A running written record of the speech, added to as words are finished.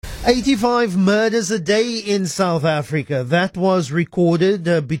85 murders a day in South Africa. That was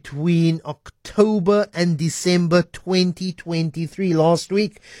recorded between October and December 2023. Last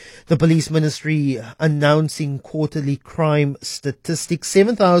week, the police ministry announcing quarterly crime statistics.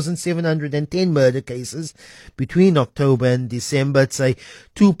 7,710 murder cases between October and December. It's a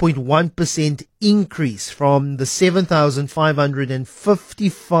 2.1% increase from the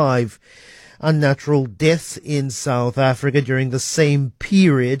 7,555 unnatural deaths in South Africa during the same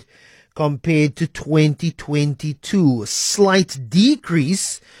period compared to 2022. A slight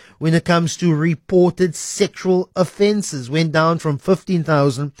decrease when it comes to reported sexual offences. Went down from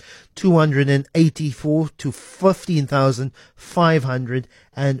 15,284 to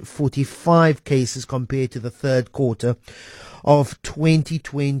 15,545 cases compared to the third quarter of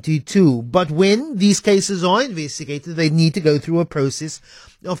 2022. But when these cases are investigated, they need to go through a process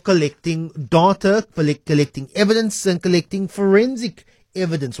of collecting data, collecting evidence, and collecting forensic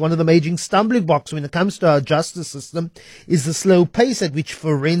evidence. One of the major stumbling blocks when it comes to our justice system is the slow pace at which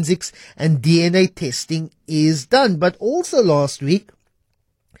forensics and DNA testing is done. But also last week,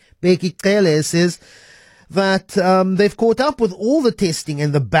 Becky Cele says that they've caught up with all the testing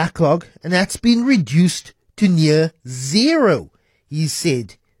and the backlog, and that's been reduced to near zero, he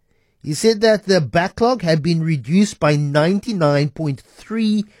said. He said that the backlog had been reduced by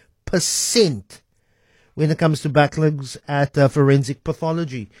 99.3% when it comes to backlogs at forensic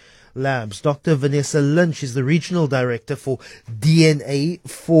pathology labs. Dr. Vanessa Lynch is the regional director for DNA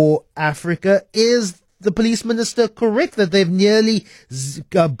for Africa. Is the police minister correct that they've nearly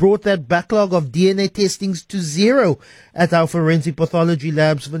brought that backlog of DNA testings to zero at our forensic pathology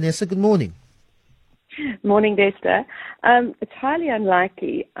labs? Vanessa, good morning. Morning, Desta. It's highly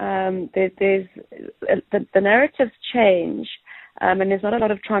unlikely. The narratives change, and there's not a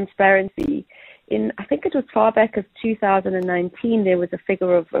lot of transparency. I think it was far back as 2019, there was a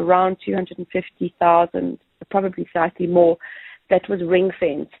figure of around 250,000, probably slightly more, that was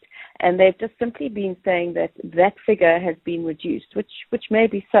ring-fenced. And they've just simply been saying that that figure has been reduced, which may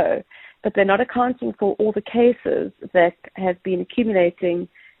be so, but they're not accounting for all the cases that have been accumulating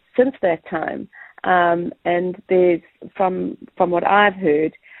since that time. And there's, from what I've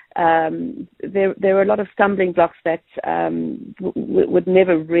heard, there are a lot of stumbling blocks that would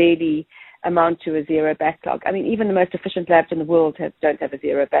never really amount to a zero backlog. I mean, even the most efficient labs in the world don't have a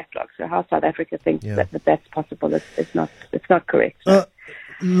zero backlog. So how South Africa thinks that that's possible, it's not correct. So.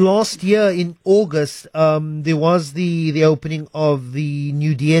 Last year in August, there was the opening of the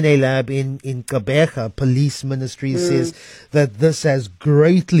new DNA lab in Gqeberha. Police ministry says that this has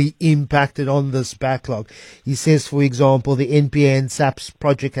greatly impacted on this backlog. He says, for example, the NPA and SAPS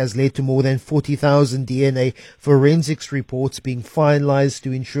project has led to more than 40,000 DNA forensics reports being finalized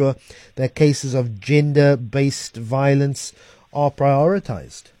to ensure that cases of gender-based violence are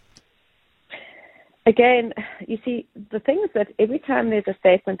prioritized. Again, you see, the thing is that every time there's a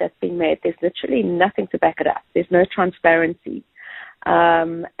statement that's being made, there's literally nothing to back it up. There's no transparency.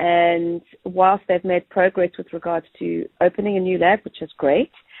 And whilst they've made progress with regards to opening a new lab, which is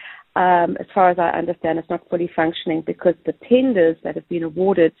great, as far as I understand, it's not fully functioning because the tenders that have been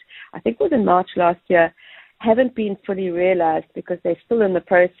awarded, I think it was in March last year, haven't been fully realized because they're still in the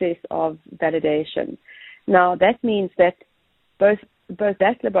process of validation. Now, that means that both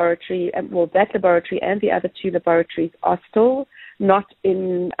that laboratory and the other two laboratories are still not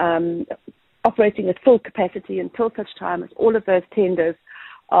in operating at full capacity until such time as all of those tenders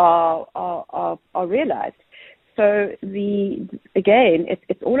are realized. So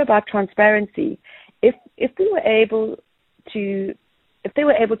it's all about transparency. If they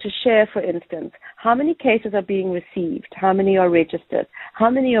were able to share, for instance, how many cases are being received, how many are registered, how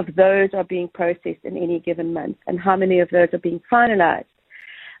many of those are being processed in any given month, and how many of those are being finalized.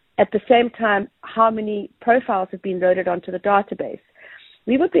 At the same time, how many profiles have been loaded onto the database.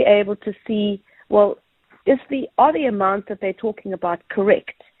 We would be able to see, well, are the amounts that they're talking about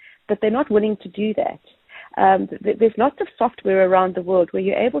correct? But they're not willing to do that. There's lots of software around the world where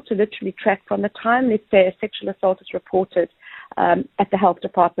you're able to literally track from the time, let's say, a sexual assault is reported at the health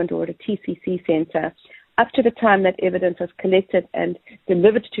department or at a TCC center, up to the time that evidence is collected and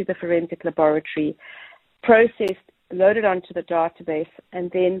delivered to the forensic laboratory, processed, loaded onto the database, and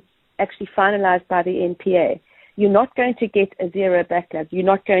then actually finalized by the NPA. You're not going to get a zero backlog. You're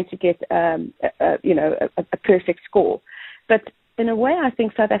not going to get a perfect score. But in a way, I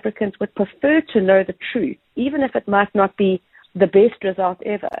think South Africans would prefer to know the truth, even if it might not be the best result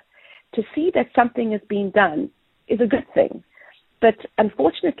ever. To see that something is being done is a good thing. But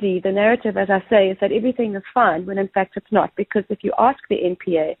unfortunately, the narrative, as I say, is that everything is fine, when in fact it's not. Because if you ask the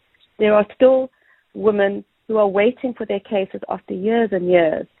NPA, there are still women who are waiting for their cases after years and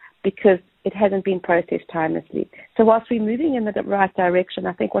years because it hasn't been processed timelessly. So whilst we're moving in the right direction,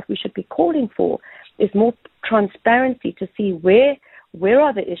 I think what we should be calling for is more transparency to see where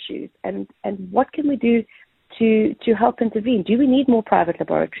are the issues and what can we do to help intervene. Do we need more private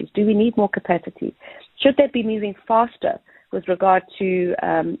laboratories? Do we need more capacity? Should they be moving faster with regard to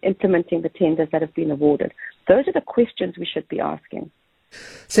implementing the tenders that have been awarded? Those are the questions we should be asking.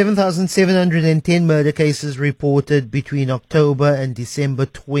 7,710 murder cases reported between October and December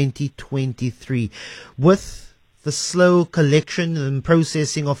 2023. With the slow collection and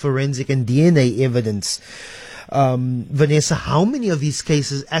processing of forensic and DNA evidence, Vanessa, how many of these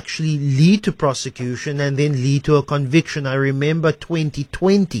cases actually lead to prosecution and then lead to a conviction? I remember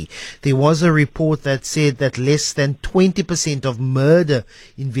 2020, there was a report that said that less than 20% of murder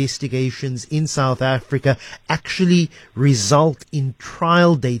investigations in South Africa actually result in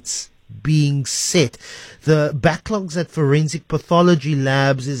trial dates being set. The backlogs at forensic pathology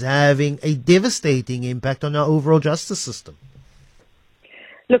labs is having a devastating impact on our overall justice system.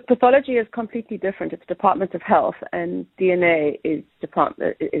 Look, pathology is completely different. It's Department of Health, and DNA is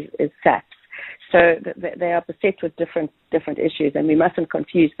SAPS. So they are beset with different issues, and we mustn't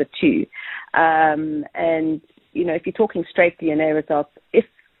confuse the two. And if you're talking straight DNA results, if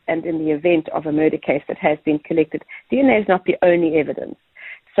and in the event of a murder case that has been collected, DNA is not the only evidence.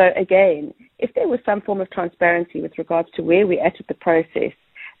 So again, if there was some form of transparency with regards to where we're at the process,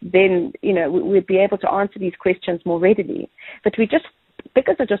 then we'd be able to answer these questions more readily. But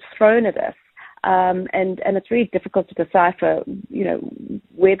figures are just thrown at us, and it's really difficult to decipher,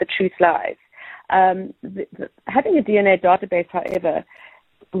 where the truth lies. Having a DNA database, however,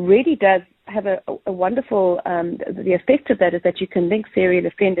 really does have a wonderful, the effect of that is that you can link serial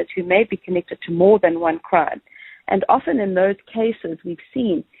offenders who may be connected to more than one crime. And often in those cases, we've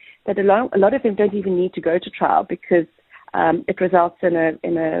seen that a lot of them don't even need to go to trial because it results in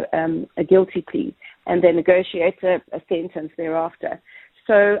a guilty plea, and they negotiate a sentence thereafter.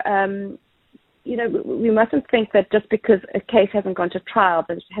 So, we mustn't think that just because a case hasn't gone to trial,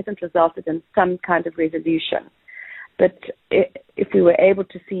 that it hasn't resulted in some kind of resolution. But if we were able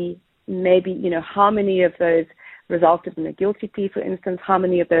to see maybe, how many of those resulted in a guilty plea, for instance, how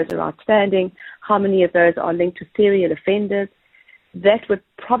many of those are outstanding, how many of those are linked to serial offenders, that would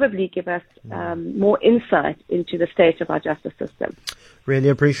probably give us more insight into the state of our justice system. Really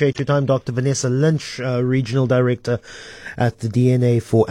appreciate your time, Dr. Vanessa Lynch, Regional Director at the DNA for